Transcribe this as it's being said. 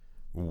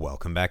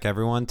Welcome back,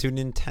 everyone, to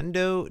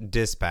Nintendo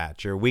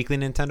Dispatch, your weekly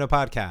Nintendo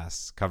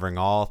podcast covering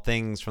all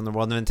things from the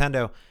world of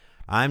Nintendo.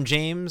 I'm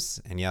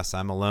James, and yes,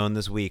 I'm alone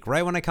this week.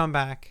 Right when I come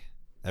back,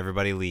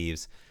 everybody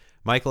leaves.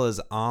 Michael is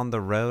on the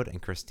road,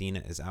 and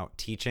Christina is out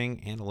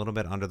teaching and a little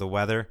bit under the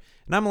weather.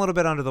 And I'm a little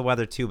bit under the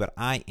weather too, but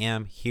I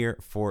am here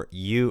for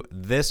you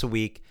this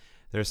week.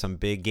 There's some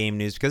big game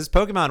news because it's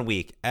Pokemon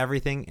week.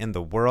 Everything in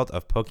the world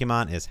of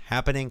Pokemon is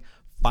happening.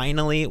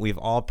 Finally, we've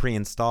all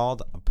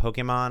pre-installed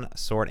Pokemon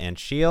Sword and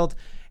Shield,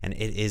 and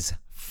it is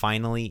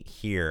finally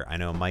here. I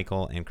know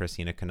Michael and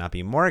Christina could not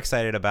be more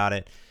excited about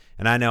it,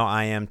 and I know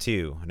I am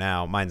too.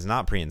 Now, mine's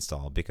not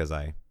pre-installed because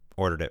I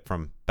ordered it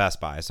from Best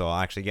Buy, so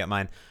I'll actually get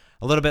mine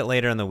a little bit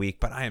later in the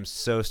week, but I am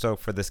so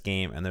stoked for this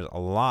game, and there's a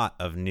lot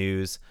of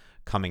news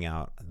coming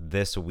out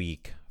this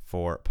week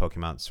for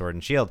Pokemon Sword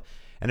and Shield.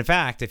 And in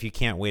fact, if you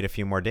can't wait a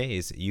few more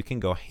days, you can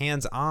go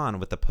hands-on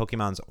with the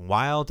Pokemon's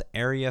Wild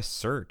Area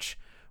Search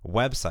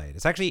website.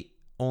 It's actually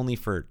only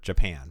for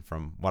Japan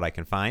from what I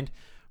can find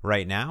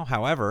right now.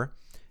 However,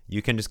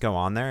 you can just go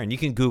on there and you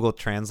can Google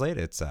Translate.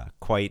 It's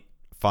quite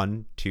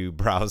fun to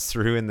browse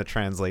through in the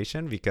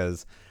translation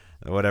because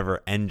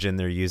whatever engine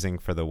they're using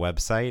for the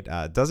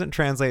website doesn't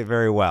translate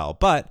very well.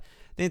 But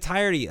the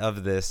entirety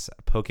of this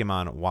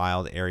Pokemon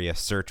Wild Area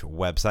Search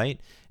website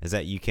is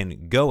that you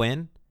can go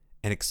in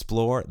and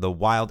explore the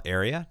wild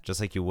area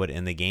just like you would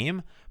in the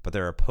game, but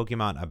there are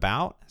Pokemon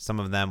about. Some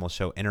of them will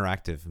show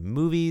interactive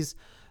movies.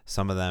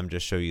 Some of them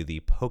just show you the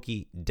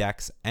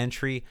Pokédex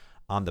entry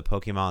on the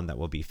Pokemon that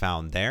will be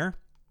found there.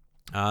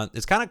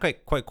 It's kind of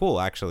quite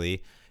cool,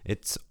 actually.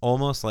 It's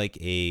almost like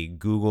a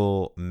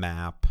Google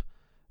map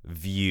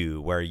view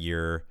where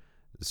you're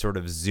sort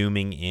of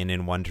zooming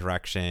in one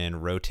direction,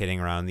 rotating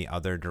around the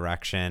other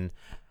direction.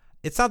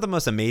 It's not the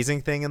most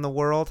amazing thing in the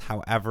world.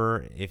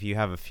 However, if you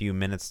have a few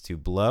minutes to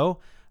blow,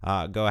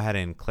 go ahead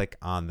and click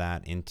on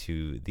that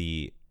into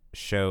the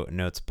show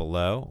notes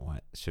below,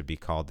 what should be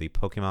called the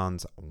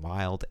Pokemon's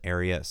Wild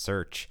Area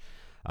Search.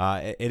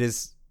 It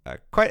is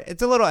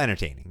it's a little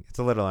entertaining.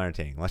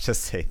 Let's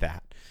just say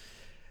that.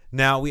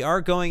 Now, we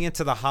are going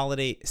into the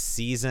holiday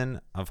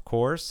season, of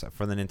course,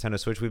 for the Nintendo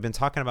Switch. We've been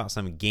talking about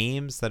some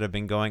games that have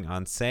been going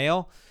on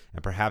sale,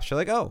 and perhaps you're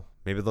like, oh,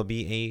 maybe there'll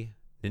be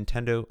a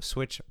Nintendo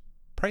Switch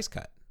price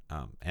cut.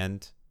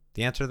 And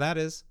the answer to that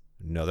is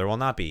no, there will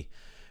not be.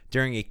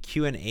 During a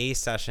Q&A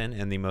session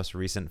in the most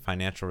recent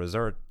financial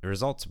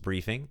results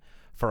briefing,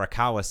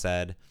 Furukawa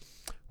said,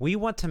 "We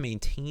want to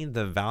maintain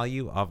the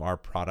value of our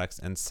products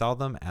and sell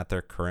them at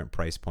their current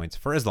price points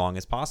for as long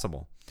as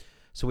possible.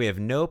 So we have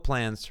no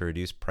plans to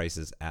reduce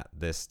prices at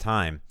this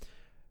time."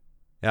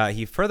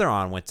 He further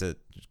on went to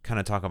kind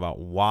of talk about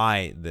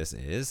why this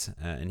is,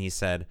 and he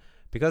said,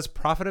 "Because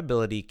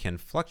profitability can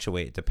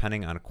fluctuate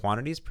depending on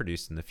quantities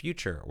produced in the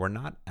future, we're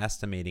not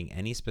estimating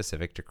any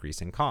specific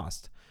decrease in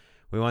cost.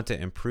 We want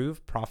to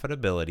improve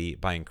profitability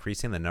by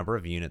increasing the number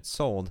of units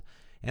sold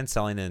and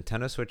selling the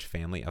Nintendo Switch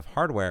family of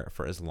hardware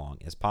for as long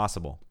as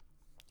possible."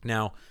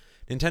 Now,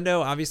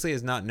 Nintendo obviously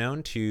is not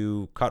known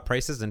to cut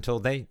prices until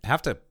they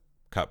have to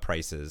cut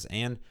prices.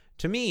 And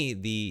to me,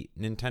 the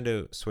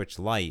Nintendo Switch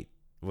Lite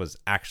was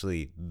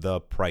actually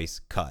the price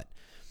cut.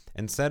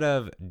 Instead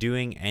of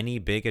doing any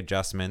big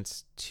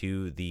adjustments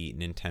to the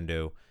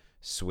Nintendo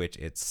Switch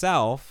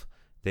itself,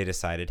 they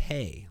decided,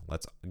 hey,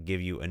 let's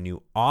give you a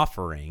new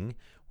offering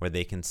where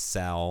they can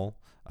sell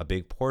a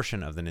big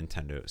portion of the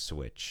Nintendo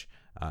Switch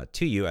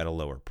to you at a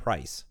lower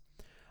price.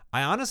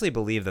 I honestly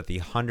believe that the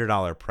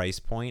 $100 price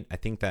point, I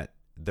think that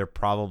they're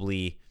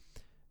probably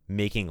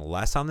making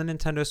less on the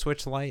Nintendo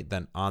Switch Lite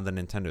than on the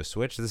Nintendo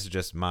Switch. This is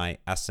just my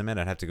estimate.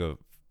 I'd have to go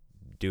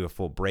do a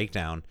full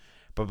breakdown.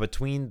 But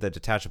between the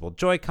detachable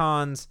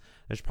Joy-Cons,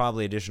 there's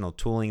probably additional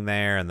tooling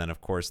there. And then,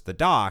 of course, the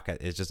dock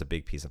is just a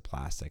big piece of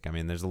plastic. I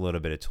mean, there's a little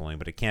bit of tooling,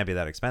 but it can't be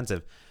that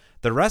expensive.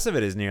 The rest of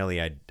it is nearly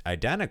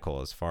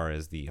identical as far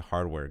as the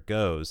hardware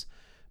goes.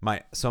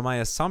 My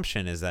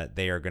assumption is that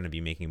they are going to be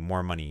making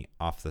more money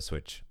off the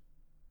Switch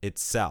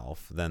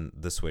itself than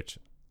the Switch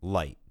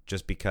Lite,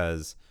 just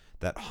because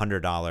that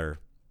 $100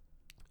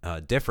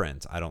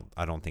 difference, I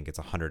don't think it's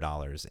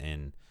 $100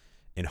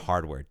 in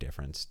hardware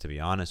difference, to be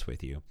honest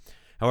with you.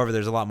 However,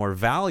 there's a lot more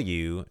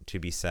value to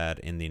be said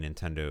in the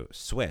Nintendo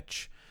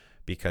Switch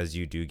because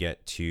you do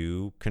get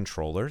two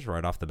controllers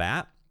right off the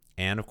bat.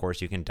 And, of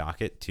course, you can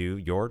dock it to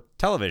your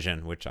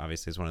television, which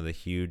obviously is one of the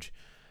huge,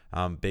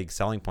 big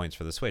selling points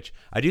for the Switch.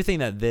 I do think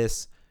that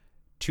this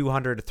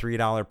 $200 to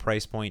 $3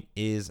 price point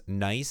is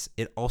nice.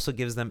 It also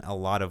gives them a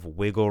lot of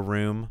wiggle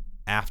room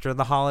after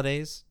the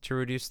holidays to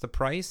reduce the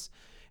price.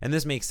 And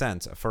this makes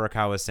sense.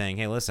 Furukawa is saying,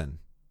 hey, listen,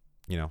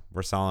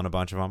 we're selling a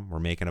bunch of them. We're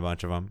making a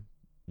bunch of them.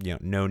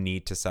 No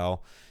need to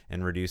sell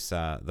and reduce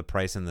the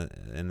price in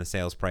the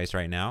sales price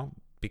right now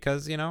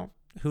because,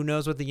 who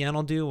knows what the yen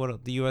will do,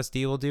 what the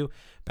USD will do,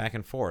 back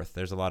and forth.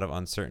 There's a lot of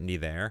uncertainty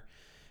there.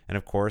 And,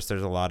 of course,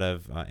 there's a lot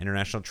of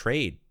international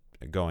trade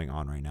going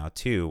on right now,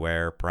 too,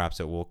 where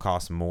perhaps it will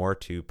cost more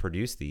to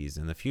produce these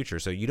in the future.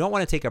 So you don't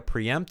want to take a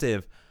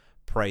preemptive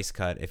price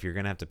cut if you're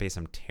going to have to pay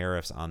some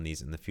tariffs on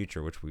these in the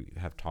future, which we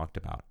have talked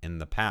about in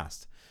the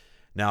past.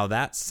 Now,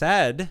 that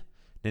said,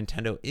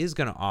 Nintendo is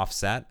going to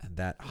offset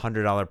that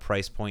 $100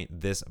 price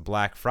point this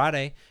Black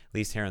Friday, at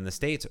least here in the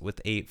States, with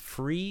a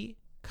free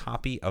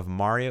copy of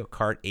Mario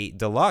Kart 8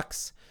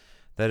 Deluxe.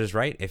 That is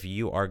right. If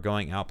you are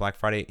going out Black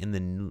Friday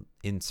in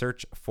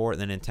search for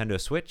the Nintendo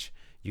Switch,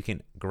 you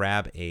can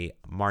grab a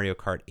Mario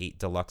Kart 8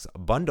 Deluxe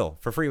bundle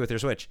for free with your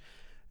Switch.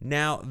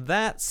 Now,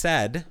 that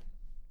said,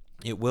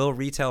 it will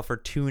retail for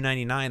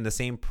 $299, the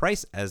same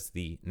price as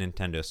the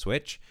Nintendo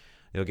Switch.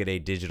 You'll get a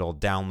digital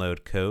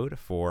download code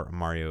for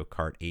Mario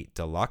Kart 8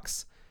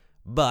 Deluxe,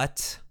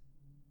 but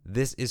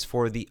this is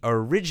for the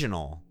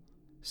original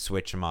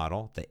Switch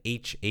model, the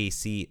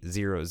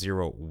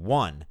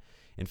HAC001.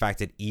 In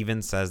fact, it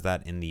even says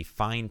that in the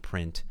fine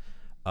print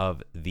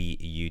of the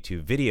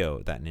YouTube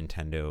video that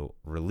Nintendo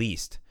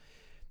released.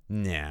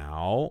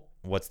 Now,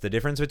 what's the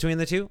difference between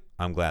the two?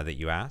 I'm glad that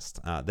you asked.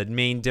 The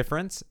main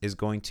difference is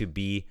going to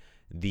be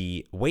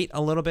the weight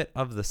a little bit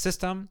of the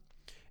system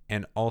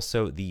and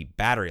also the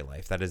battery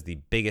life. That is the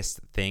biggest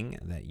thing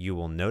that you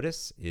will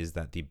notice, is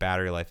that the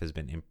battery life has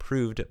been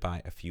improved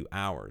by a few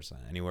hours,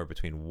 anywhere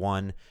between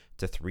 1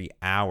 to 3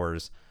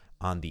 hours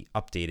on the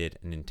updated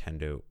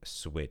Nintendo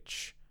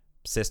Switch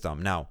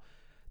system. Now,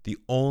 the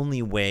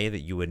only way that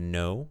you would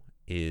know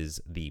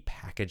is the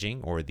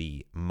packaging or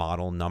the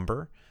model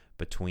number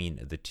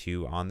between the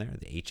two on there.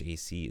 The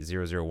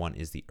HAC001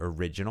 is the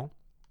original.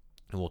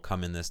 It will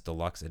come in this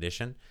deluxe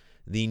edition.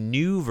 The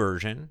new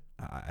version,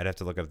 I'd have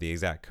to look up the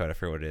exact code. I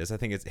forget what it is. I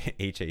think it's HAD,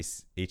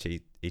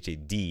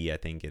 I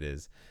think it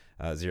is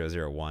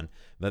 001.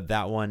 But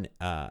that one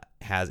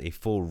has a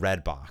full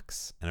red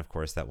box. And of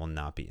course, that will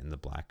not be in the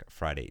Black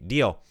Friday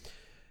deal.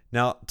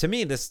 Now, to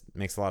me, this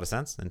makes a lot of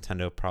sense.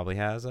 Nintendo probably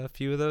has a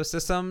few of those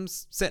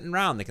systems sitting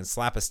around. They can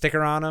slap a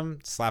sticker on them,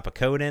 slap a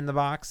code in the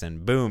box,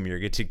 and boom, you're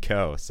good to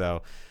go.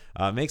 So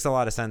it makes a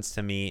lot of sense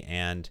to me.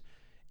 And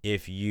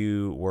if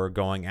you were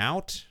going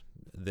out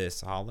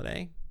this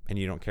holiday and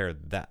you don't care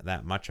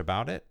that much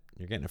about it,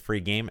 you're getting a free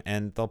game,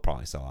 and they'll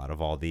probably sell out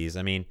of all these.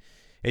 I mean,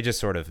 it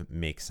just sort of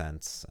makes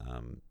sense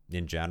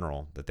in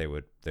general that they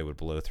would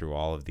blow through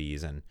all of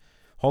these, and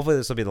hopefully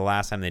this will be the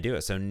last time they do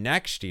it. So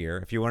next year,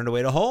 if you wanted to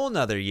wait a whole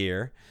nother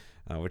year,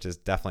 which is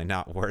definitely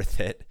not worth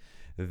it,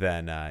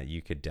 then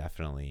you could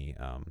definitely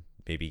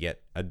maybe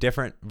get a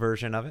different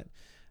version of it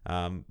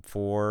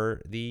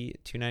for the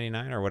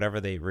 $299 or whatever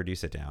they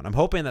reduce it down. I'm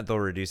hoping that they'll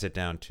reduce it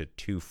down to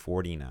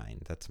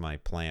 $249. That's my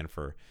plan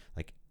for,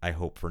 I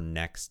hope for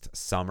next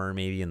summer,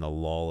 maybe in the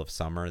lull of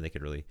summer, they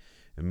could really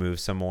move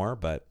some more,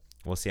 but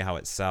we'll see how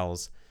it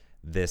sells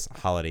this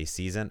holiday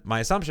season.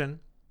 My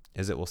assumption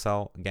is it will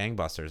sell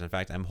gangbusters. In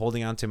fact, I'm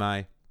holding on to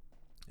my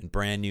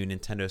brand new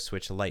Nintendo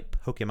Switch Lite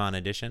Pokemon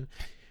Edition,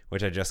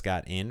 which I just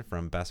got in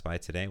from Best Buy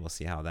today. We'll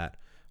see how that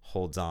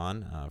holds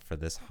on for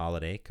this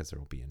holiday, because it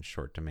will be in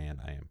short demand.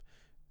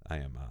 I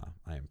am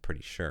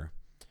pretty sure.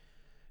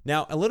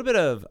 Now, a little bit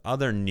of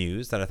other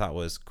news that I thought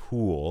was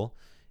cool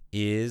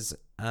is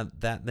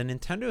that the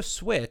Nintendo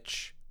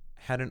Switch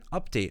had an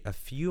update a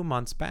few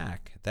months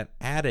back that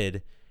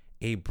added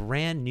a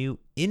brand new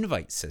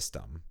invite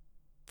system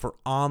for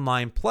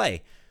online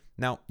play.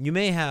 Now, you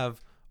may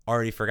have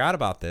already forgot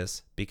about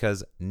this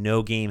because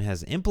no game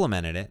has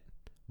implemented it,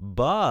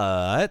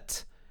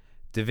 but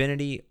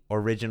Divinity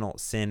Original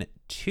Sin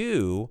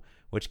 2,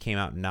 which came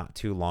out not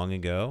too long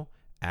ago,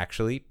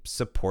 actually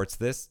supports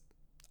this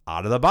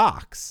out of the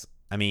box.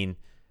 I mean,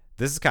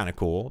 this is kind of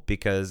cool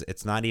because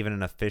it's not even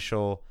an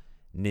official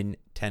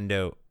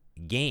Nintendo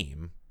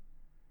game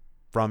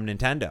from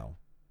Nintendo.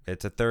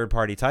 It's a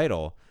third-party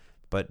title,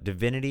 but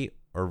Divinity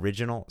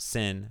Original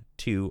Sin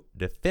 2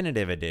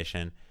 Definitive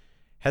Edition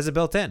has it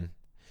built in.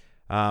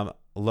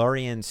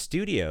 Larian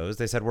Studios,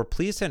 they said, we're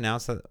pleased to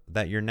announce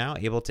that you're now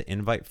able to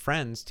invite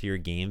friends to your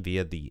game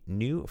via the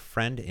new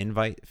friend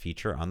invite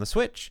feature on the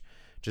Switch.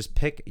 Just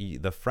pick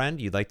the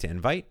friend you'd like to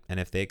invite, and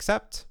if they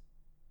accept,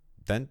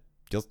 then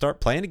you'll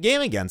start playing a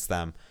game against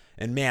them.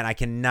 And man, I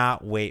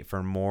cannot wait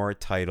for more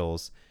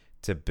titles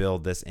to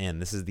build this in.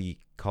 This is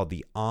called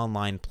the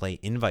Online Play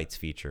Invites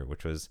feature,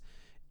 which was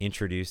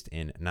introduced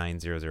in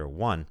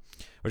 9.0.0.1,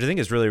 which I think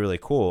is really, really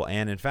cool.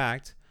 And in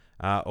fact,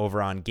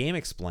 over on Game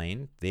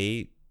Explain,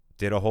 they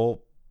did a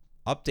whole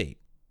update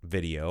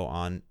video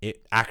on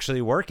it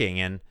actually working,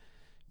 and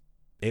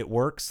it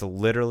works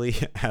literally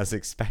as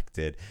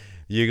expected.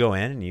 You go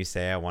in and you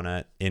say, I want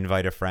to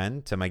invite a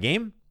friend to my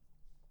game,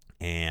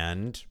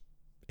 and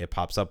it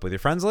pops up with your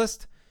friends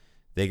list.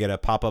 They get a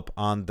pop-up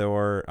on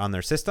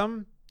their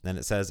system, then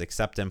it says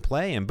accept and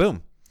play, and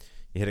boom,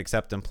 you hit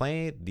accept and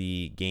play,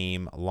 the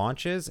game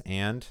launches,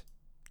 and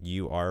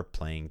you are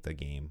playing the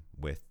game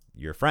with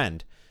your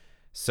friend.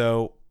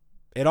 So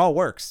it all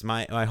works.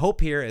 My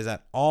hope here is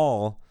that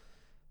all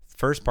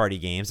first-party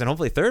games, and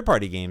hopefully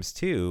third-party games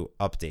too,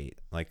 update.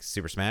 Like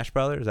Super Smash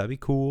Brothers, that'd be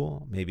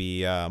cool.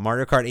 Maybe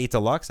Mario Kart 8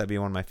 Deluxe, that'd be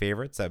one of my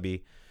favorites. That'd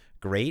be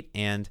great.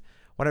 And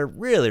what I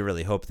really,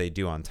 really hope they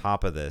do on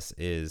top of this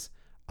is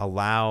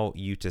allow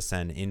you to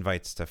send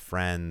invites to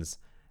friends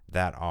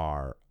that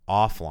are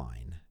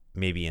offline.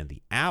 Maybe in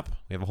the app.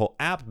 We have a whole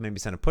app. Maybe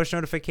send a push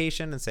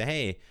notification and say,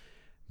 hey,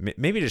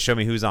 maybe just show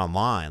me who's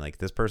online. Like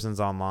this person's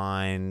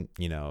online,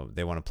 you know,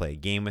 they want to play a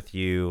game with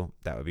you.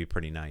 That would be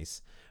pretty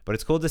nice. But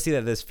it's cool to see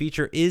that this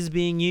feature is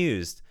being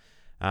used.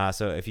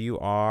 So if you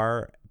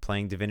are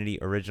playing Divinity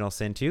Original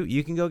Sin 2,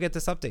 you can go get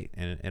this update,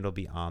 and it'll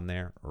be on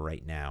there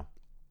right now.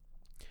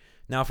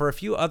 Now, for a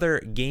few other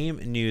game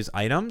news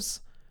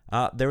items,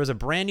 there was a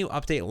brand new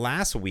update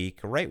last week,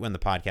 right when the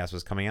podcast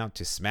was coming out,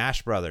 to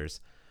Smash Brothers.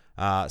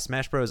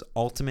 Smash Bros.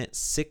 Ultimate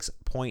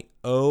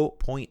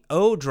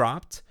 6.0.0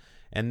 dropped,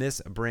 and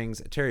this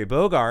brings Terry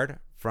Bogard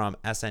from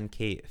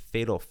SNK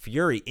Fatal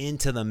Fury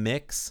into the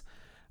mix.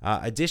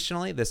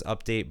 Additionally, this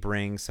update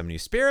brings some new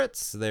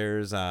spirits.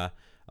 There's a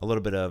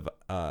little bit of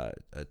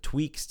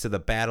tweaks to the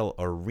Battle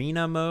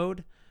Arena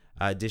mode.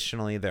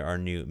 Additionally, there are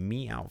new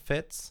Mii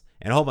outfits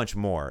and a whole bunch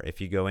more. If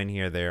you go in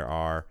here, there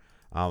are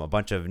a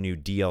bunch of new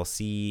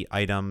DLC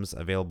items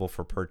available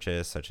for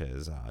purchase, such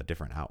as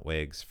different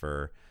outwigs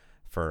for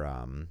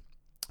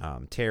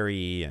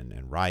Terry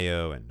and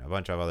Ryo and a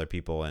bunch of other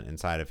people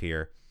inside of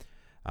here.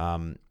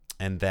 And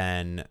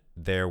then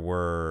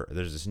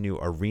there's this new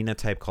arena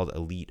type called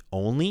Elite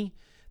Only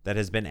that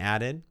has been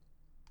added.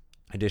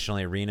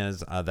 Additionally,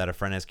 arenas that a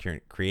friend has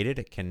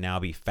created can now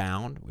be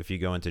found if you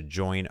go into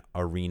Join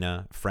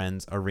Arena,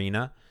 Friends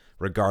Arena,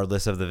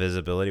 regardless of the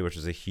visibility, which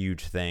is a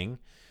huge thing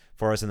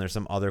for us. And there's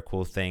some other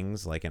cool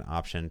things, like an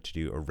option to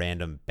do a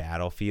random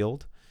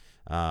battlefield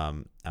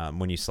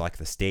when you select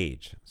the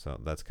stage. So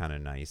that's kind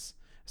of nice.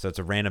 So it's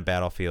a random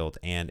battlefield,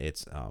 and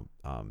it's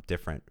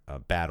different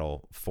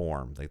battle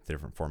form, like the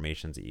different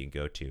formations that you can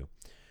go to,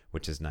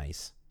 which is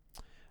nice.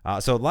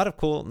 So a lot of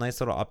cool,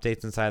 nice little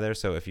updates inside there.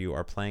 So if you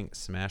are playing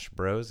Smash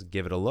Bros,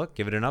 give it a look,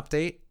 give it an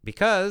update,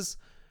 because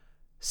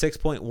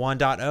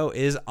 6.1.0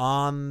 is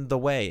on the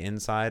way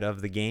inside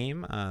of the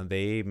game.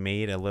 They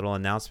made a little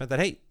announcement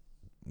that, hey,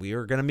 we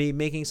are going to be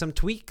making some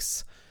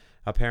tweaks.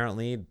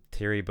 Apparently,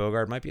 Terry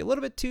Bogard might be a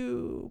little bit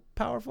too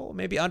powerful,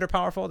 maybe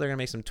underpowerful. They're going to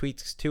make some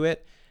tweaks to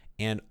it.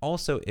 And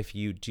also, if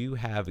you do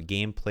have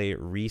gameplay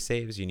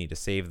resaves, you need to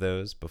save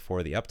those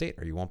before the update,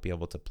 or you won't be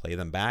able to play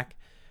them back.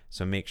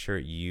 So make sure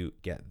you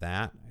get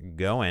that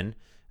going.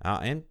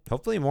 And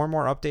hopefully more and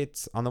more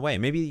updates on the way.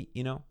 Maybe,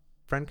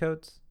 friend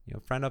codes,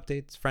 friend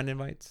updates, friend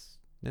invites,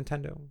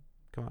 Nintendo.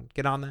 Come on,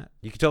 get on that.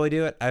 You can totally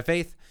do it. I have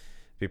faith.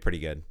 It'd be pretty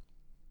good.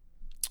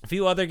 A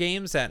few other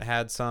games that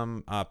had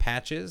some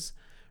patches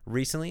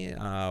recently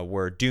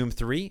were Doom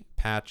 3.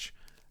 Patch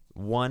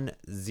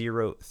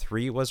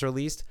 103 was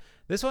released.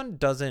 This one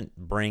doesn't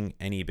bring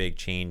any big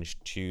change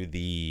to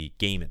the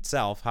game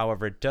itself.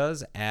 However, it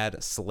does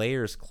add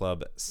Slayers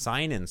Club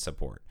sign-in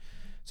support.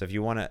 So if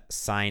you want to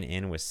sign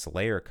in with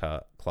Slayer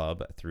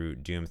Club through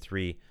Doom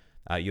 3,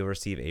 you'll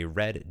receive a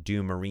red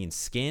Doom Marine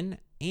skin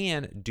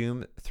and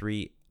Doom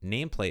 3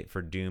 nameplate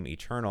for Doom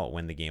Eternal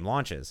when the game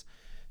launches.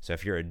 So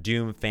if you're a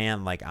Doom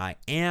fan like I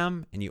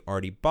am and you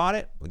already bought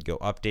it, we'll go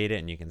update it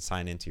and you can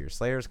sign into your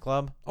Slayers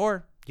Club,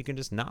 or you can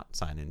just not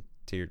sign in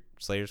to your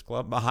Slayers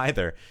Club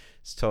either.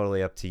 It's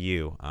totally up to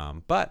you.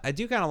 But I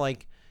do kind of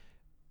like,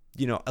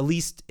 at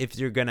least if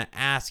you're going to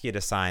ask you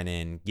to sign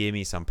in, give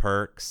me some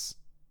perks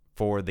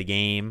for the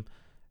game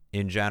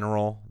in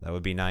general. That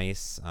would be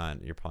nice.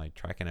 You're probably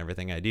tracking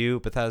everything I do,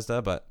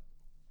 Bethesda, but,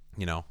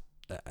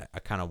 I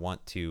kind of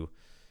want to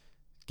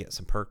get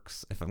some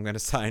perks if I'm going to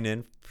sign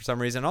in for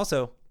some reason.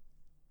 Also,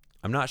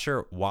 I'm not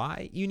sure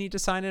why you need to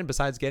sign in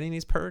besides getting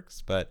these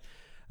perks, but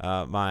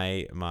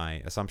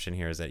my assumption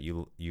here is that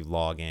you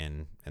log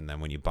in, and then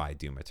when you buy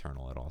Doom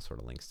Eternal, it all sort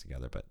of links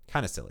together. But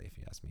kind of silly if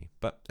you ask me.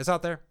 But it's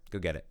out there. Go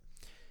get it.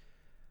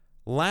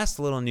 Last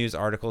little news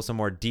article, some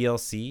more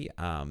DLC.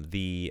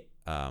 The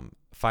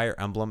Fire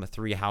Emblem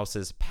Three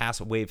Houses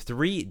Pass Wave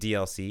 3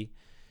 DLC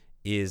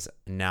is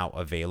now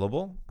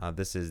available.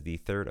 This is the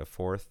third or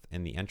fourth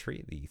in the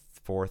entry. The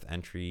fourth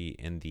entry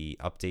in the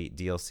update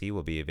DLC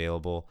will be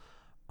available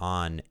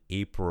on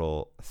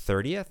April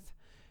 30th.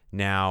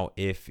 Now,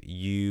 if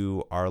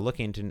you are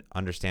looking to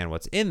understand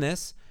what's in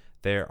this,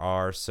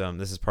 this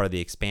is part of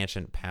the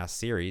expansion pass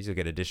series. You'll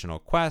get additional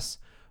quests,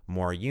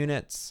 more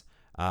units,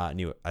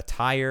 new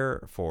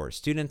attire for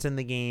students in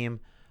the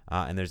game,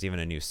 and there's even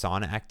a new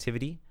sauna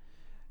activity.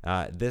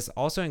 This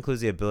also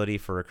includes the ability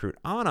for Recruit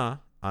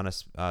Anna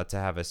to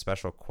have a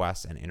special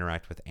quest and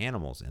interact with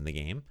animals in the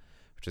game,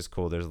 which is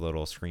cool. There's a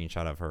little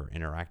screenshot of her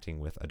interacting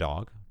with a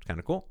dog. Kind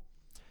of cool.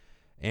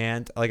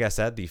 And like I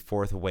said, the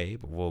fourth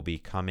wave will be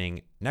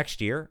coming next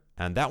year,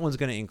 and that one's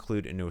going to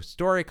include new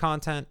story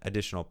content,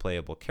 additional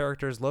playable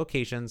characters,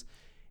 locations,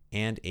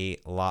 and a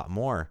lot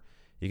more.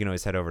 You can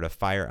always head over to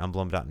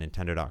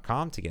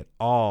fireemblem.nintendo.com to get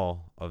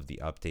all of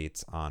the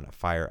updates on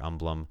Fire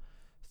Emblem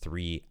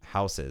Three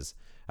Houses.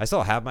 I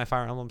still have my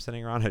Fire Emblem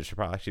sitting around. I should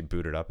probably actually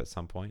boot it up at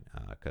some point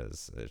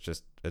because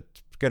it's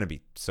going to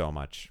be so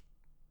much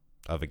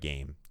of a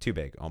game. Too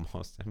big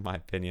almost, in my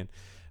opinion,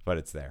 but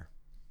it's there.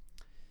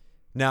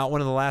 Now,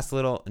 one of the last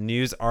little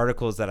news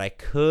articles that I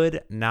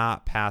could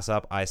not pass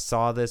up, I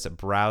saw this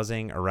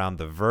browsing around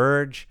The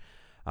Verge.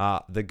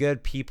 The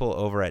good people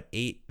over at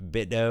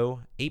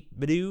 8BitDo,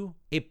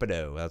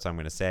 that's what I'm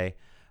going to say,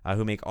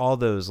 who make all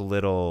those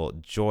little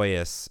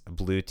joyous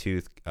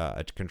Bluetooth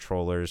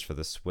controllers for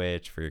the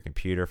Switch, for your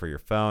computer, for your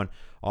phone,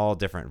 all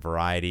different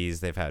varieties.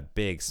 They've had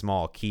big,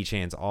 small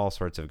keychains, all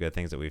sorts of good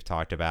things that we've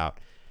talked about.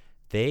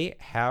 They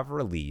have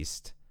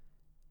released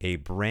a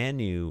brand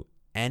new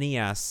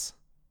NES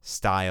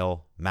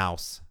style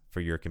mouse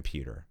for your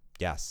computer.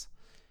 Yes,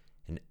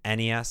 an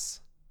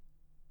NES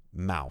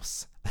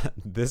mouse.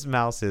 This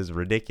mouse is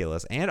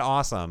ridiculous and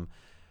awesome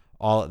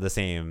all at the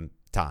same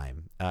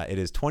time. It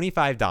is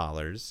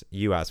 $25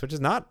 US, which is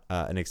not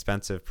an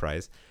expensive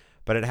price,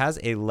 but it has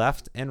a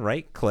left and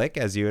right click,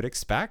 as you would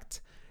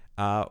expect,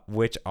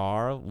 which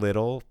are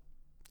little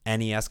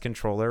NES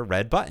controller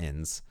red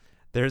buttons.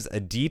 There's a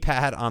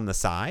D-pad on the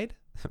side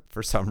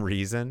for some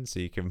reason, so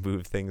you can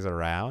move things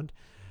around,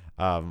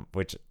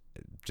 which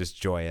just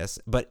joyous.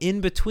 But in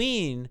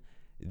between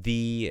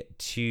the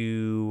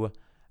two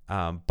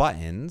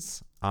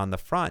buttons on the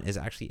front is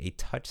actually a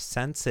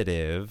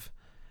touch-sensitive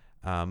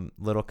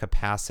little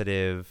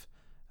capacitive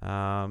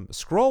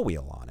scroll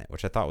wheel on it,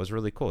 which I thought was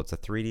really cool. It's a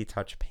 3D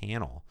touch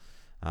panel,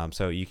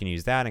 so you can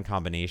use that in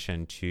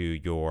combination to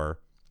your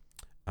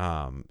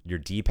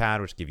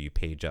D-pad, which give you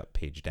page up,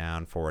 page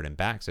down, forward and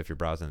back. So if you're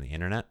browsing the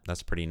internet,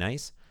 that's pretty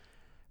nice.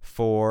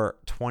 For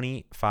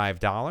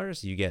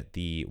 $25, you get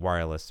the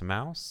wireless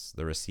mouse,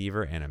 the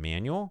receiver, and a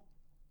manual.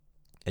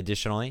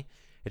 Additionally,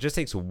 it just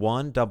takes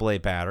one AA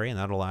battery, and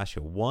that'll last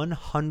you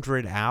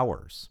 100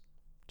 hours,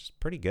 which is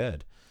pretty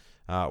good.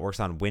 It works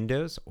on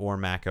Windows or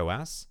Mac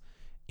OS.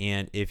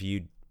 And if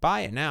you buy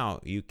it now,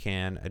 you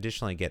can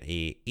additionally get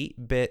a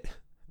 8-bit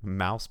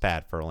mouse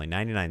pad for only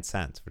 99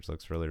 cents, which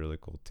looks really, really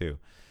cool too.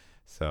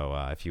 So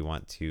if you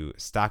want to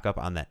stock up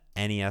on that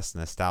NES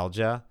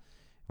nostalgia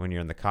when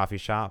you're in the coffee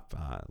shop,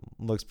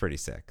 looks pretty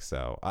sick.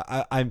 So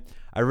I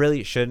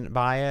really shouldn't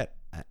buy it,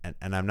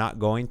 and I'm not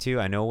going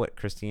to. I know what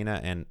Christina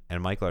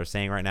and Michael are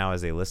saying right now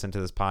as they listen to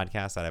this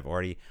podcast, that I've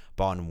already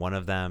bought one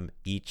of them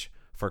each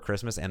for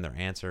Christmas, and their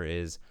answer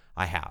is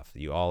I have.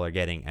 You all are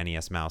getting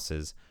NES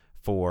mouses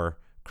for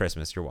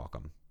Christmas. You're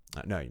welcome.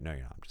 No, you're not.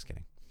 I'm just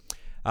kidding.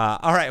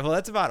 All right. Well,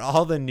 that's about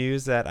all the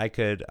news that I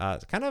could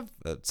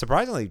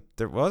surprisingly,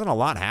 there wasn't a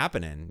lot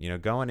happening,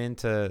 going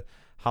into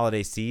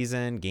holiday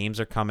season. Games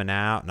are coming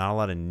out, not a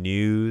lot of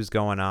news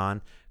going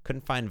on.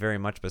 Couldn't find very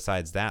much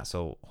besides that.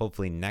 So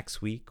hopefully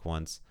next week,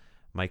 once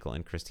Michael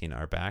and Christina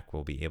are back,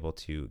 we'll be able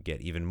to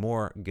get even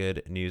more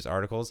good news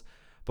articles.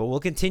 But we'll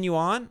continue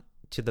on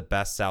to the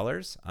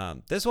bestsellers.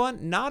 This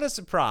one, not a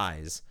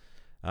surprise.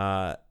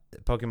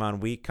 Pokemon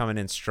Week coming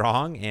in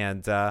strong,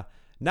 and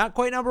not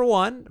quite number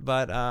one,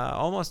 but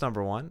almost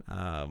number one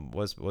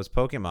was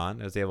Pokemon.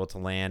 It was able to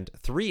land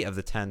 3 of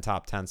the 10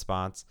 top 10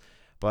 spots,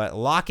 but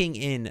locking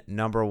in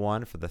number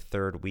one for the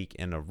 3rd week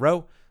in a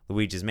row.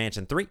 Luigi's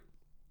Mansion 3.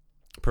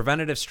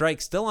 Preventative Strike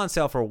still on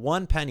sale for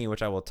 1 penny,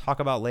 which I will talk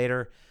about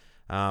later.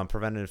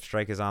 Preventative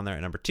Strike is on there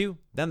at number 2.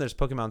 Then there's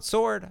Pokemon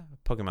Sword,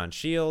 Pokemon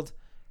Shield,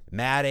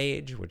 Mad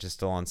Age, which is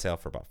still on sale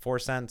for about 4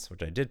 cents,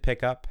 which I did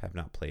pick up, have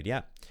not played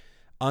yet.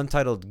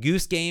 Untitled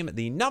Goose Game,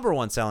 the number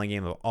 1 selling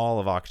game of all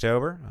of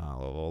October,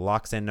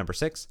 locks in number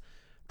 6.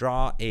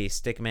 Draw a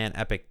Stickman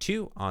Epic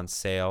 2 on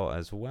sale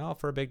as well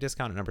for a big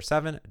discount at number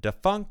 7.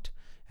 Defunct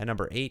at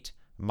number 8.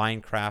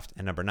 Minecraft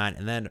at number 9.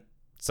 And then,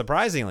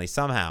 surprisingly,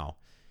 somehow,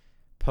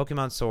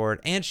 Pokemon Sword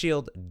and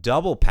Shield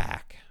double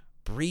pack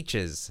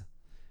breaches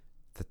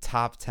the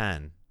top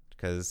 10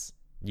 because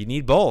you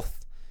need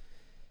both.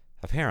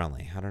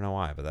 Apparently, I don't know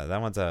why, but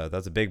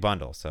that's a big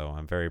bundle. So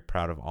I'm very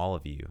proud of all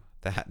of you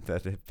that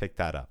picked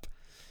that up.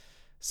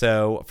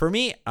 So for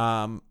me,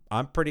 I'm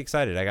pretty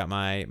excited. I got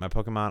my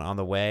Pokemon on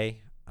the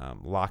way,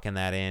 locking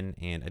that in,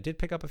 and I did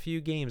pick up a few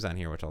games on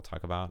here, which I'll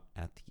talk about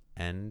at the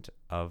end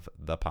of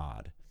the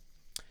pod.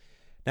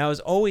 Now, as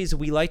always,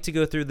 we like to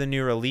go through the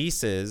new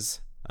releases.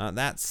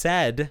 That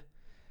said,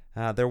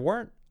 there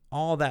weren't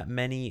all that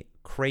many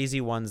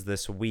crazy ones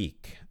this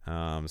week.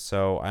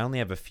 So I only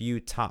have a few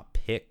top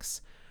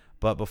picks.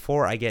 But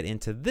before I get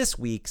into this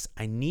week's,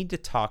 I need to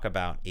talk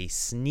about a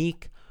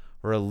sneak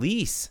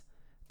release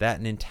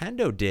that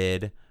Nintendo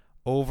did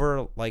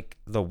over like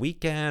the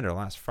weekend or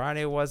last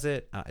Friday, was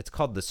it? It's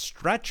called The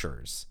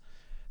Stretchers.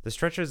 The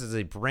Stretchers is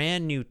a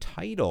brand new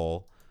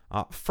title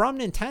from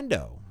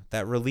Nintendo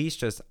that released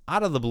just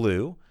out of the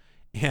blue.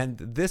 And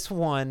this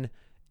one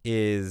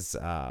is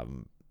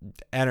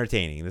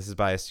entertaining. This is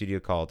by a studio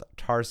called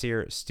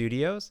Tarsier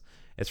Studios.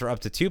 It's for up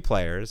to 2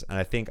 players. And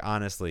I think,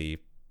 honestly,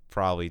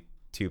 probably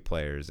 2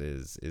 players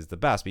is the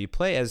best. But you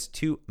play as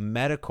 2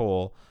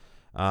 medical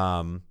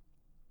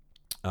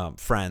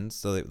friends,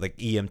 so like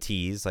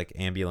EMTs, like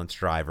ambulance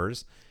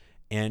drivers,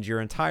 and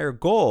your entire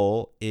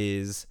goal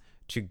is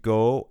to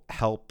go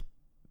help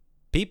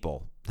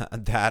people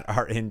that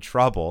are in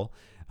trouble.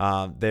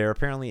 There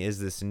apparently is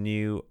this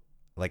new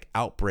like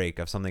outbreak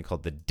of something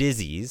called the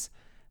dizzies,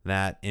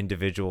 that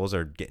individuals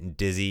are getting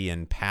dizzy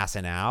and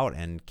passing out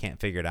and can't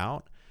figure it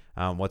out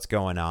what's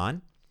going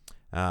on.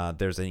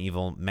 There's an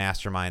evil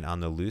mastermind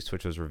on the loose,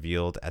 which was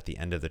revealed at the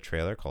end of the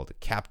trailer, called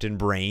Captain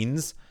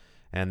Brains.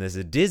 And this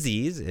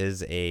dizzies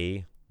is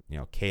a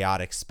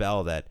chaotic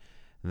spell that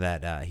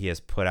that he has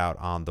put out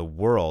on the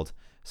world.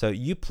 So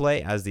you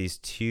play as these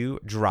two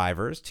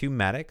drivers, two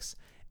medics,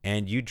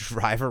 and you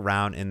drive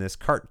around in this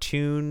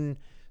cartoon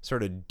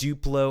sort of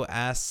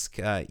Duplo-esque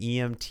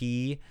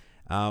EMT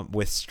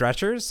with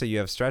stretchers. So you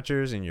have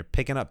stretchers and you're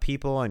picking up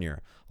people and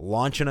you're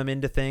launching them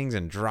into things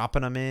and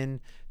dropping them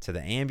in to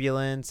the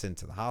ambulance and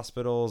to the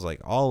hospitals,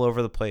 like all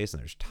over the place.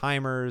 And there's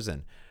timers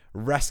and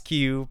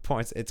rescue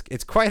points.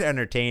 It's quite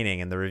entertaining,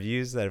 and the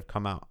reviews that have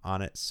come out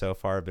on it so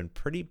far have been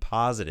pretty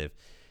positive.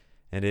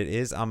 And it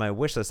is on my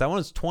wish list. That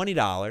one's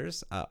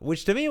 $20,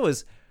 which to me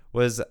was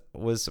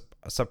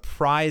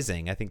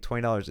surprising. I think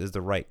 $20 is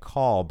the right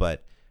call,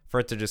 but for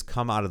it to just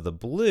come out of the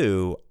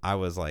blue, I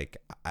was like,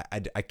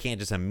 I can't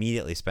just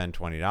immediately spend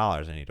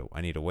 $20.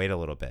 I need to wait a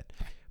little bit.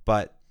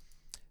 But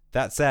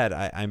that said,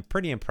 I'm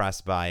pretty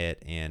impressed by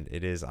it, and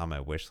it is on my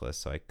wish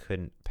list, so I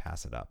couldn't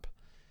pass it up.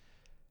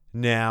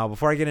 Now,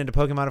 before I get into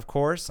Pokemon, of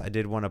course, I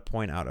did want to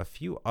point out a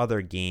few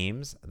other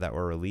games that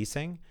were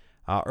releasing.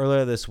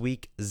 Earlier this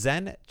week,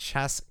 Zen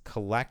Chess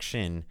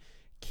Collection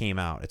came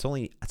out.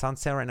 It's on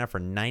sale right now for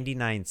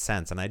 99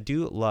 cents, and I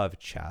do love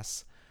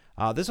chess.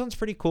 This one's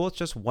pretty cool. It's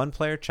just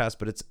one-player chess,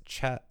 but it's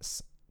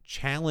chess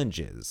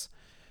challenges.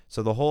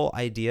 So the whole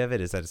idea of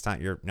it is that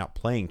you're not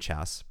playing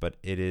chess, but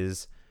it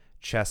is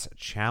chess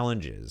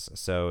challenges.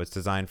 So it's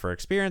designed for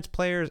experienced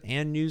players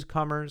and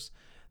newcomers.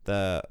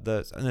 The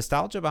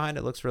nostalgia behind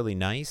it looks really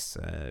nice.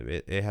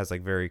 It has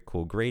like very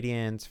cool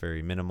gradients,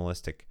 very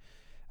minimalistic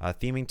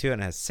theming to it,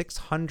 and it has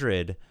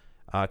 600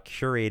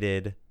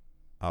 curated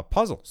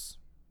puzzles,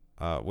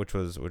 which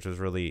was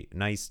really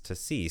nice to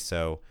see.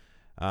 So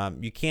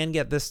you can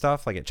get this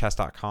stuff like at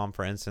chess.com,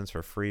 for instance,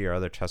 for free, or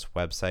other chess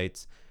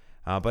websites.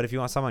 But if you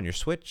want some on your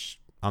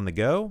Switch on the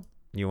go,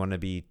 you want to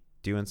be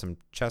doing some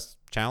chess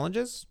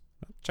challenges,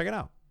 check it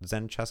out.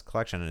 Zen Chess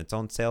Collection, and it's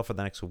on sale for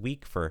the next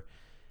week for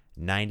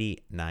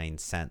 99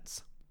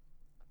 cents.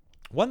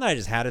 One that I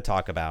just had to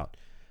talk about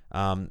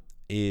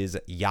is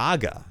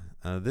Yaga.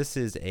 This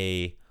is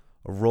a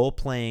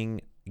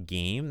role-playing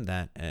game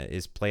that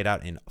is played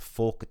out in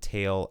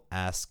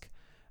folk-tale-esque,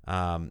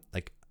 what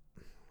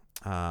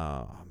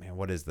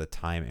is the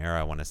time era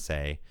I want to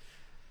say?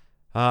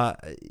 Not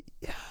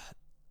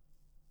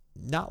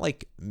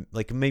like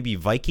maybe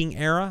Viking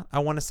era, I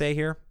want to say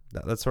here.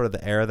 That's sort of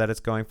the era that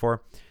it's going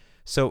for.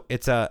 So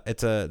it's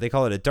a they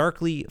call it a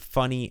darkly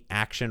funny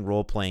action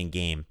role-playing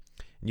game.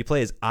 And you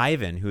play as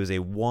Ivan, who is a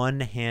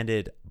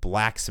one-handed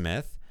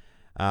blacksmith,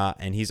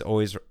 and he's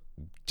always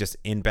just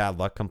in bad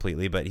luck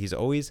completely, but he's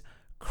always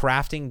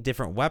crafting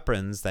different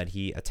weapons that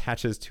he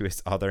attaches to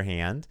his other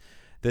hand.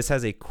 This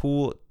has a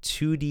cool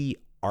 2D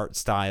art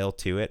style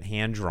to it,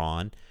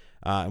 hand-drawn,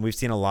 and we've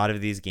seen a lot of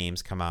these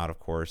games come out, of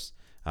course,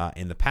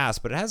 in the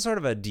past, but it has sort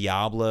of a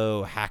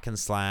Diablo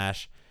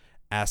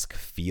hack-and-slash-esque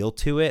feel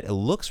to it. It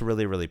looks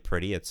really, really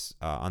pretty. It's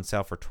on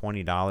sale for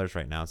 $20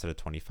 right now instead of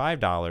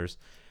 $25,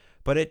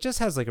 but it just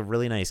has like a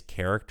really nice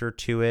character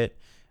to it.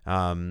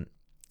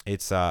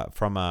 It's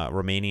from a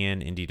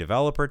Romanian indie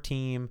developer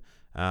team,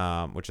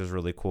 which is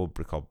really cool,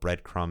 called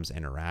Breadcrumbs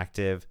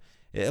Interactive.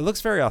 It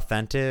looks very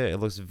authentic. It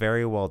looks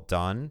very well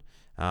done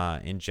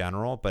in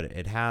general, but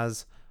it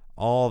has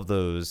all of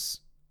those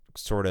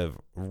sort of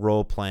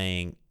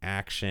role-playing,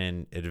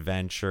 action,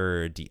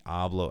 adventure,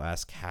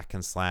 Diablo-esque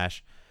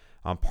hack-and-slash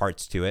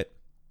parts to it.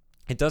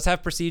 It does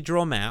have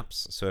procedural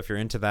maps, so if you're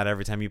into that,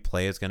 every time you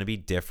play, it's going to be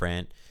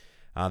different.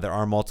 There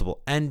are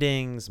multiple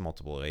endings,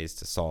 multiple ways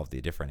to solve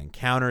the different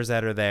encounters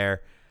that are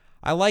there.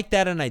 I like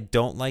that and I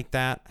don't like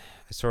that.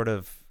 I sort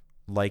of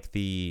like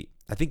I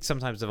think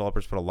sometimes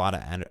developers put a lot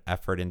of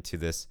effort into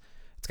this.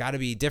 It's got to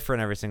be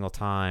different every single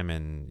time,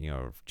 and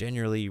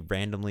genuinely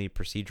randomly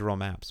procedural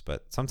maps,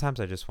 but sometimes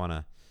I just want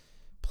to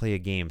play a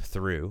game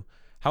through.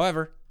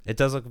 However, it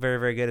does look very,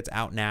 very good. It's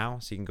out now,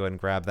 so you can go ahead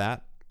and grab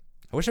that.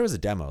 I wish there was a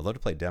demo. I'd love to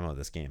play a demo of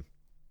this game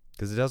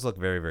because it does look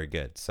very, very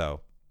good.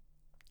 So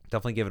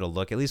definitely give it a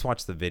look. At least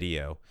watch the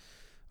video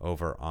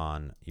over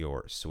on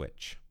your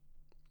Switch.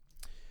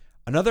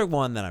 Another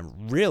one that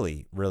I'm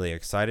really, really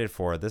excited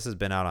for, this has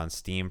been out on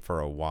Steam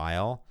for a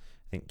while.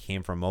 I think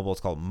came from mobile.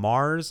 It's called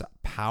Mars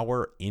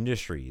Power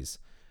Industries.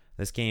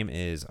 This game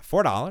is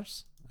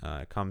 $4.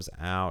 It comes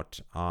out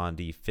on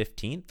the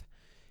 15th.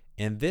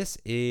 And this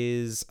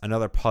is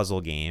another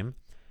puzzle game.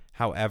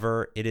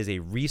 However, it is a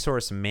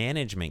resource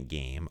management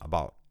game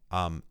about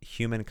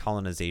human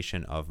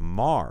colonization of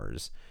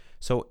Mars.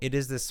 So it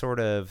is this sort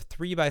of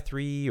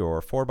 3x3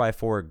 or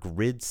 4x4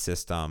 grid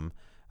system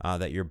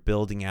that you're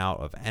building out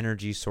of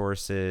energy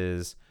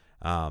sources,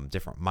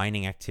 different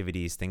mining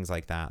activities, things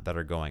like that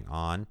are going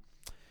on.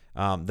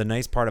 The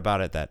nice part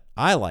about it that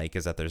I like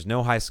is that there's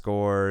no high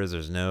scores,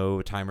 there's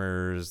no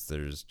timers,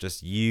 there's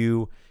just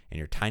you and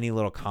your tiny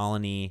little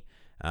colony.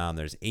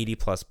 There's 80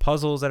 plus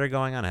puzzles that are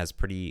going on. It has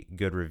pretty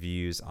good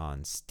reviews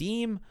on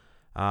Steam,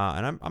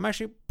 and I'm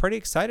actually pretty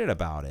excited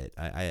about it.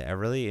 I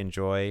really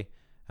enjoy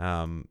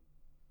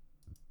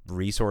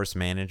resource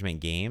management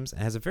games. It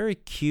has a very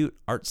cute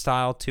art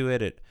style to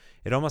it.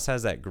 It almost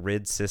has that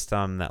grid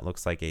system that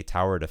looks like a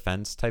tower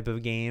defense type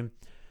of game,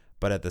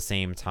 but at the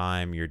same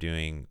time you're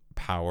doing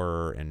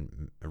power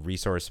and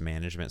resource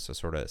management, so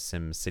sort of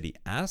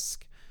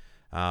SimCity-esque.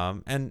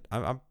 And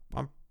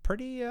I'm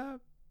pretty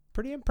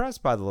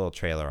impressed by the little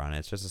trailer on it.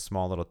 It's just a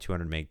small little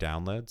 200 meg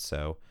download,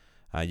 so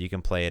you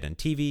can play it in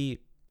TV,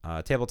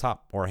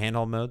 tabletop, or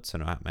handheld mode. So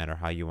no matter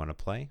how you want to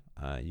play,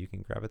 you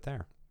can grab it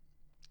there.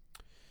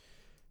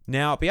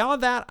 Now,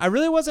 beyond that, I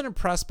really wasn't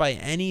impressed by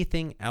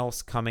anything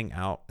else coming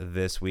out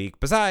this week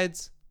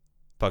besides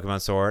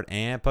Pokemon Sword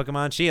and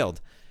Pokemon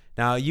Shield.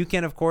 Now, you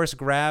can, of course,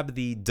 grab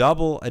the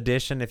double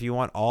edition if you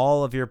want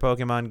all of your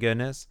Pokemon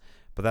goodness.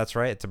 But that's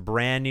right. It's a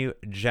brand new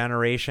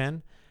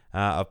generation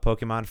of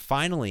Pokemon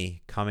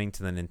finally coming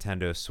to the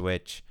Nintendo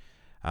Switch.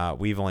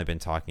 We've only been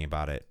talking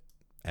about it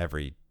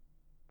every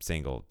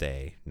single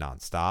day,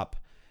 nonstop.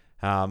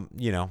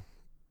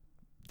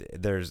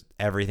 There's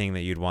everything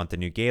that you'd want. The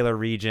new Galar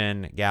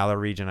region,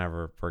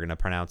 however we're going to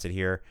pronounce it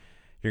here.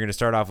 You're going to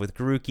start off with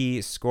Grookey,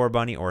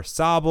 Scorbunny, or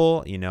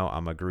Sobble.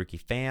 I'm a Grookey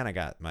fan. I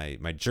got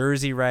my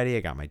jersey ready. I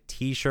got my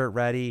t-shirt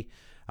ready.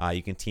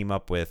 You can team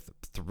up with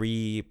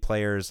 3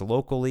 players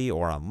locally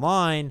or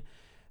online.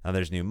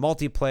 There's new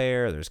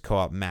multiplayer. There's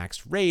co-op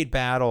max raid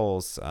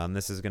battles.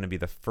 This is going to be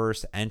the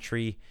first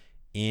entry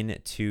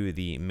into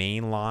the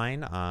main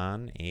line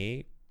on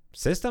a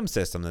system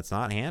that's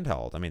not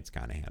handheld. I mean, it's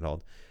kind of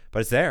handheld, but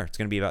it's there. It's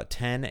going to be about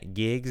 10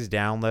 gigs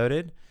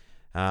downloaded,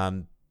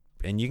 and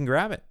you can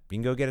grab it. You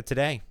can go get it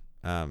today.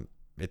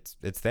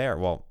 It's there.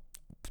 Well,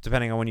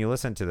 depending on when you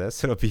listen to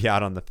this, it'll be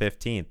out on the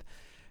 15th.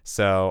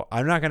 So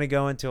I'm not going to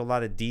go into a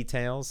lot of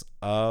details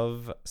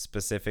of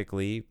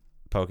specifically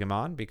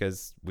Pokemon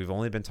because we've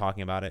only been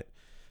talking about it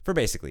for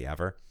basically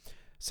ever.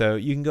 So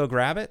you can go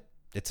grab it.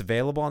 It's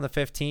available on the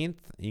 15th.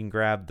 You can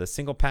grab the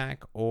single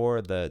pack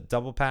or the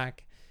double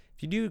pack.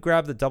 If you do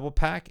grab the double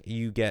pack,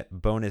 you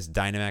get bonus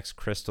Dynamax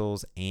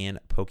crystals and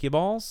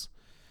Pokeballs,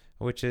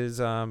 which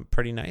is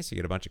pretty nice. You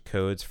get a bunch of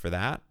codes for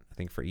that, I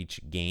think, for each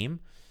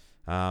game.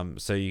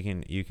 So you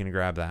can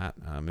grab that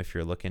if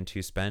you're looking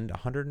to spend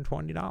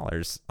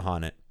 $120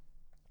 on it,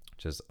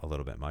 which is a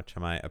little bit much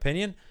in my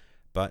opinion.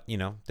 But,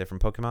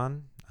 different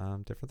Pokemon,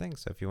 different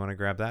things. So if you want to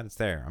grab that, it's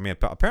there. I mean,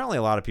 apparently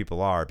a lot of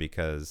people are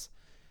because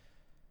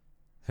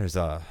it's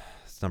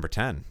number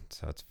 10.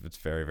 So it's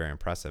very, very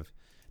impressive.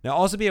 Now,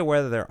 also be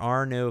aware that there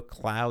are no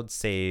cloud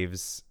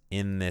saves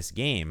in this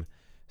game.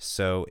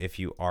 So if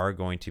you are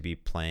going to be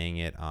playing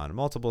it on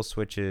multiple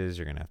Switches,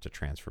 you're going to have to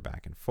transfer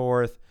back and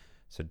forth.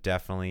 So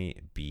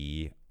definitely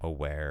be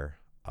aware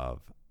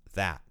of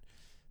that.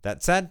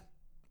 That said,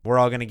 we're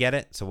all going to get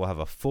it. So we'll have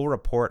a full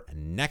report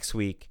next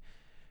week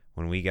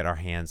when we get our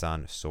hands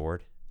on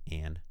Sword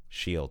and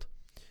Shield.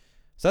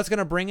 So that's going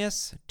to bring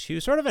us to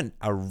sort of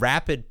a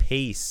rapid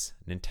pace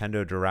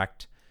Nintendo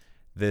Direct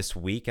this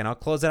week. And I'll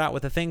close it out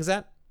with the things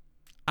that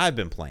I've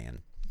been playing.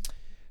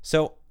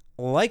 So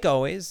like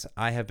always,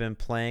 I have been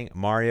playing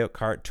Mario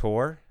Kart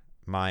Tour.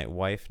 My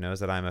wife knows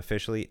that I'm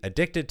officially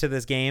addicted to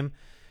this game.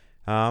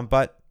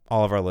 But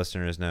all of our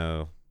listeners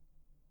know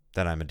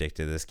that I'm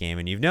addicted to this game.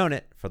 And you've known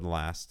it for the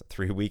last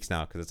 3 weeks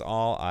now because it's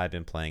all I've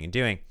been playing and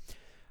doing.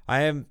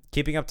 I am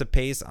keeping up to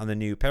pace on the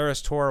new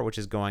Paris Tour, which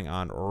is going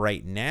on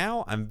right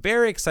now. I'm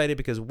very excited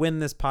because when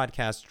this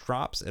podcast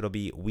drops, it'll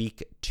be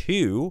week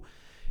 2.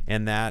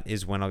 And that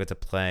is when I'll get to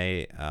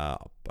play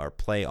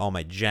all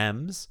my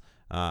gems.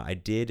 I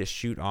did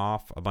shoot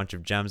off a bunch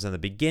of gems in the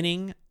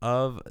beginning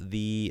of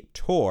the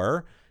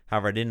tour.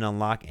 However, I didn't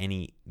unlock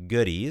any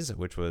goodies,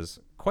 which was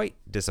quite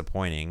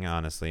disappointing,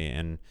 honestly,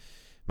 in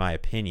my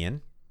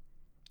opinion.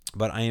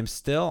 But I am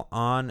still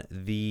on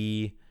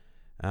the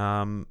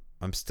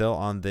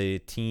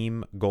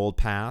Team Gold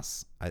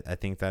Pass. I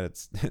think that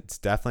it's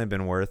definitely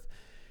been worth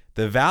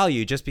the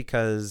value just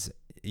because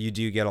you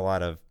do get a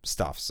lot of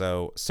stuff.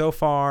 So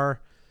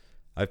far,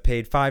 I've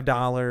paid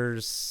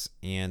 $5,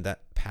 and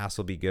that pass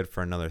will be good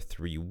for another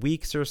 3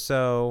 weeks or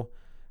so.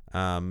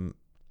 And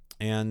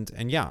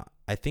yeah,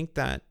 I think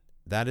that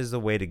is the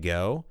way to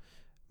go.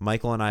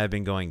 Michael and I have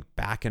been going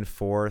back and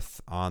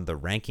forth on the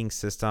ranking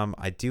system.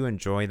 I do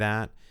enjoy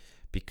that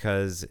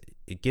because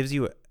it gives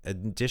you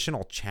an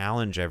additional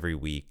challenge every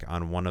week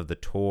on one of the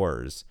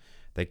tours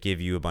that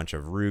give you a bunch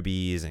of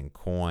rubies and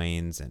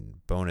coins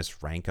and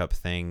bonus rank up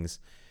things.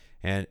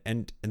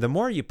 And the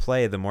more you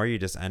play, the more you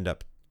just end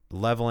up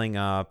leveling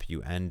up.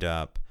 You end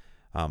up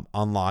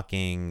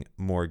unlocking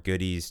more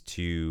goodies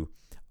to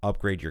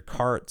upgrade your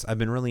carts. I've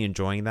been really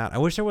enjoying that. I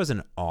wish there was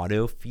an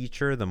auto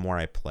feature the more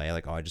I play.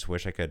 Like, I just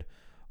wish I could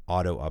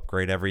auto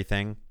upgrade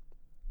everything.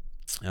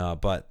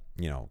 But,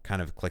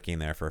 kind of clicking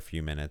there for a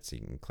few minutes, you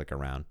can click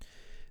around.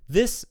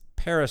 This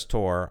Paris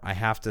Tour, I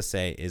have to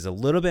say, is a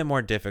little bit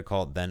more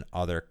difficult than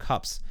other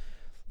cups.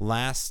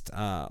 Last 2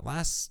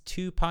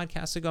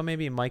 podcasts ago,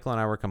 maybe Michael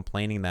and I were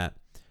complaining that,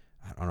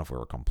 I don't know if we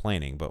were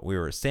complaining, but we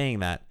were saying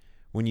that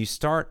when you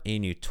start a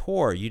new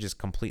tour, you just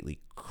completely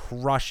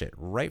crush it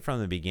right from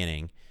the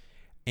beginning.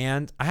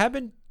 And I have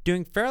been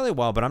doing fairly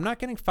well, but I'm not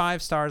getting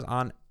 5 stars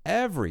on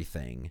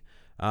everything.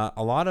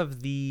 A lot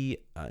of the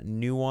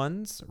new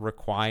ones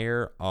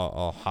require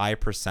a high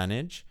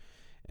percentage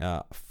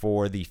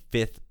for the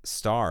 5th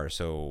star.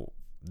 So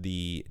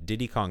the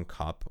Diddy Kong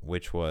Cup,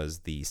 which was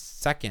the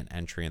second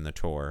entry in the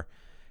tour,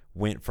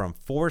 went from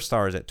 4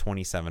 stars at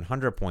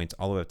 2,700 points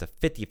all the way up to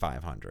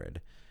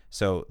 5,500.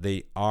 So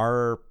they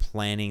are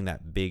planning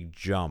that big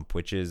jump,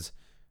 which is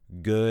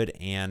good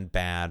and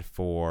bad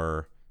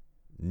for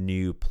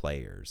new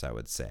players, I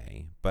would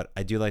say. But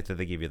I do like that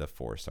they give you the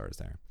 4 stars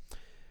there.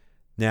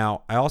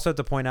 Now, I also have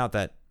to point out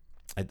that,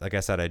 like I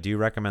said, I do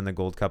recommend the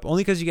Gold Cup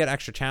only because you get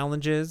extra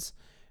challenges.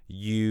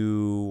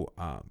 You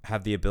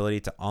have the ability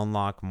to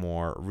unlock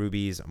more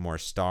rubies, more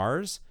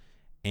stars.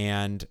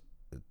 And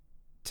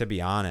to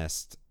be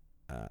honest,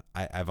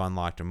 I've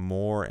unlocked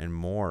more and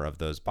more of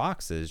those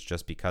boxes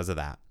just because of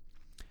that.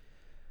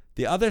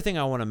 The other thing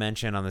I want to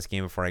mention on this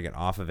game before I get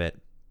off of it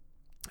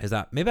is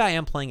that maybe I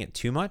am playing it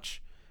too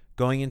much.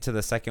 Going into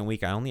the second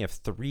week, I only have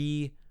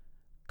 3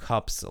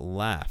 cups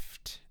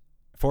left.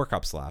 4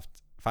 cups left.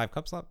 5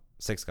 cups left?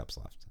 6 cups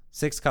left.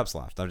 6 cups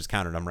left. I just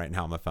counted them right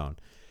now on my phone.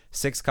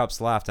 6 cups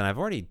left, and I've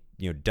already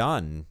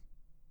done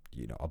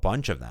a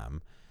bunch of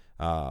them.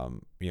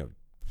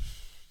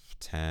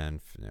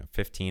 10,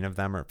 15 of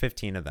them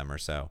or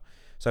so.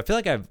 So I feel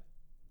like I've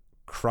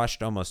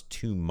crushed almost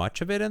too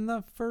much of it in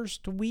the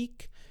first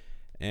week,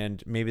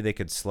 and maybe they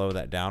could slow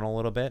that down a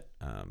little bit.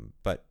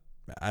 But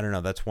I don't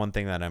know. That's one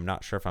thing that I'm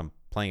not sure if I'm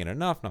playing it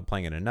enough, not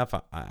playing it enough,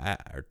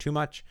 or too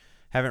much.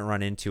 Haven't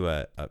run into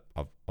a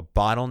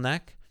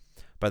bottleneck,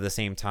 but at the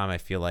same time, I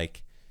feel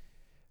like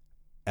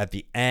at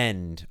the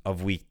end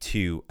of week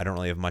 2, I don't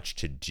really have much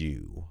to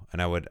do,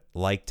 and I would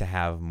like to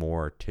have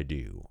more to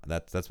do.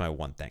 That's my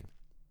one thing.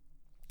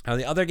 Now,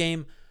 the other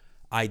game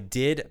I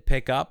did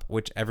pick up,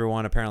 which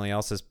everyone apparently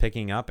else is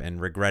picking up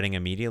and regretting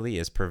immediately,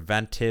 is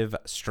Preventive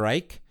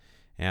Strike.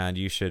 And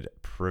you should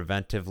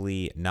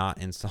preventively not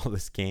install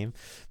this game.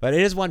 But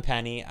it is 1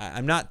 penny.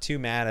 I'm not too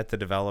mad at the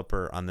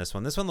developer on this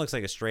one. This one looks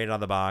like a straight out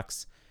of the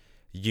box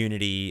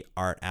Unity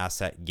art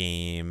asset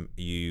game.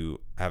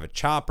 You have a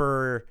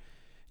chopper.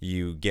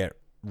 You get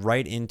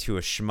right into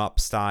a shmup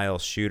style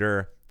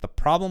shooter. The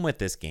problem with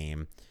this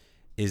game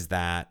is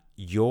that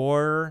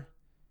your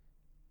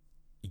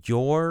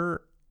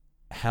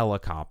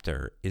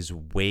helicopter is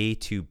way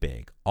too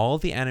big. All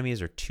the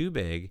enemies are too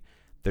big.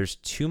 There's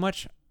too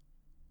much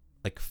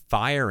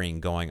firing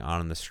going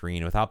on the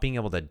screen without being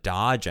able to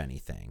dodge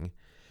anything.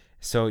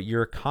 So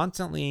you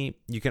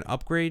can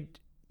upgrade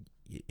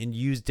and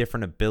use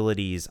different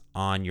abilities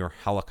on your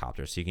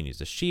helicopter. So you can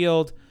use a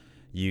shield,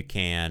 you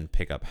can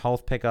pick up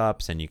health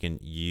pickups, and you can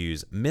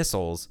use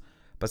missiles.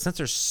 But since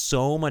there's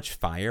so much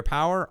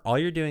firepower, all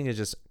you're doing is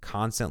just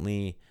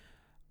constantly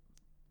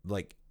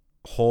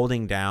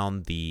holding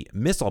down the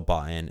missile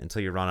button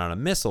until you run out of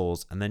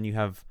missiles, and then you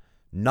have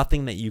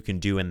nothing that you can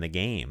do in the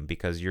game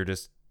because you're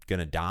just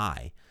gonna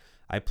die.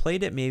 I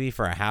played it maybe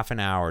for a half an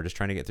hour just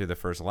trying to get through the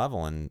first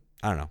level, and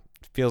I don't know,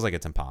 it feels like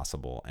it's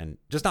impossible and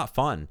just not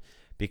fun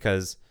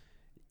because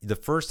the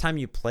first time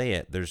you play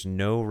it, there's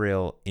no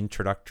real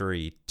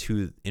introduction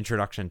to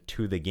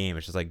the game.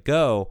 It's just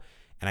go,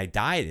 and I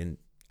died in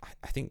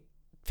I think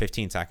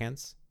 15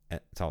 seconds.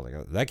 So I was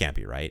like, that can't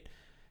be right.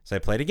 So I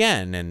played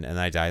again, and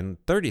I died in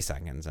 30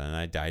 seconds, and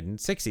I died in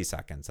 60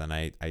 seconds, and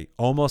I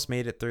almost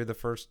made it through the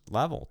first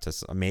level to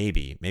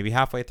maybe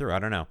halfway through. I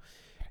don't know.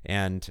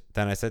 And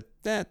then I said,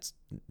 that's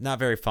not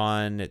very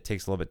fun. It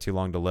takes a little bit too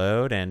long to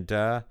load. And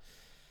then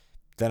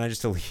I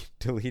just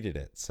deleted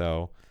it.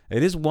 So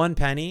it is 1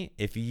 penny.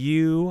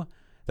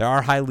 There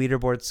are high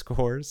leaderboard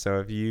scores. So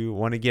if you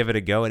want to give it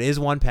a go, it is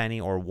 1 penny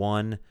or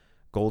 1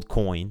 gold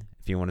coin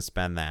if you want to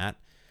spend that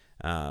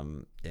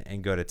and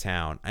go to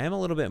town. I am a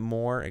little bit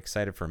more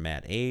excited for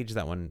Mad Age.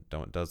 That one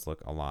does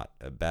look a lot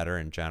better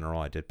in general.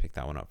 I did pick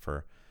that one up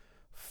for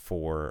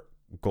 4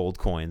 gold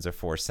coins or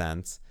 4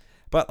 cents.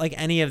 But like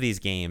any of these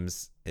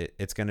games,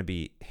 it's going to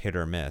be hit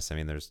or miss. I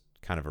mean, there's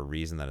kind of a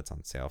reason that it's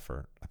on sale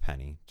for a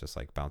penny, just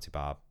like Bouncy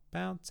Bob.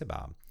 Bouncy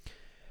Bob.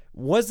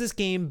 Was this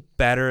game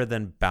better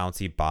than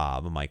Bouncy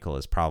Bob? Michael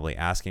is probably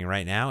asking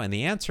right now. And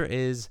the answer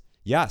is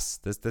yes.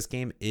 This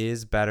game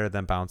is better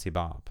than Bouncy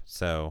Bob.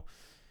 So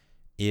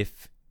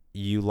if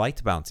you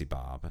liked Bouncy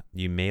Bob,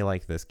 you may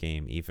like this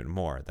game even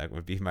more. That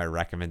would be my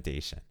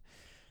recommendation.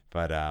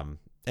 But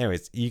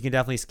anyways, you can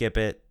definitely skip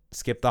it.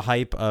 Skip the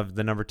hype of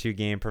the number 2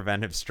 game,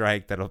 Preventive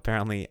Strike, that'll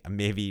apparently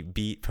maybe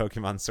beat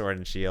Pokemon Sword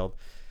and Shield.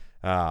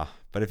 But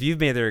if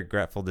you've made the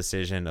regretful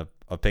decision of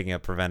picking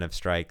up Preventive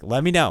Strike,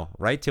 let me know.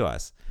 Write to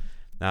us.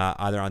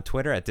 Either on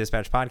Twitter at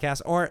Dispatch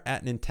Podcast or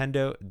at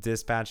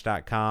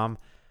NintendoDispatch.com.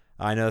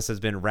 I know this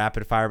has been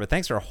rapid fire, but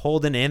thanks for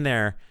holding in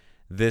there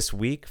this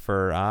week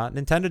for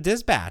Nintendo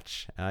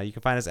Dispatch. You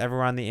can find us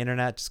everywhere on the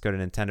internet. Just go to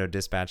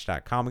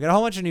NintendoDispatch.com. We got a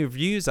whole bunch of new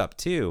reviews up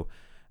too.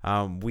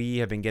 We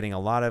have been getting a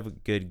lot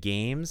of good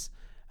games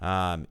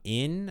to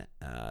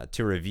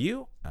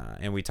review,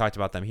 and we talked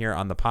about them here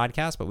on the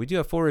podcast, but we do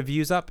have 4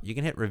 reviews up. You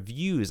can hit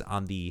reviews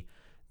on the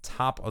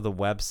top of the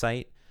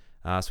website.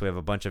 So we have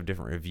a bunch of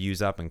different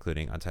reviews up,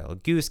 including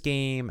Untitled Goose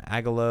Game,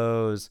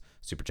 Agalos,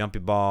 Super Jumpy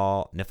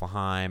Ball,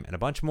 Niflheim, and a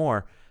bunch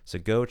more. So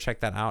go check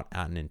that out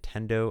at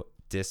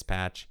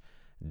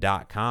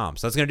NintendoDispatch.com.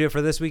 So that's going to do it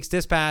for this week's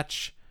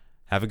Dispatch.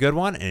 Have a good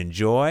one and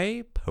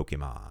enjoy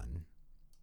Pokemon.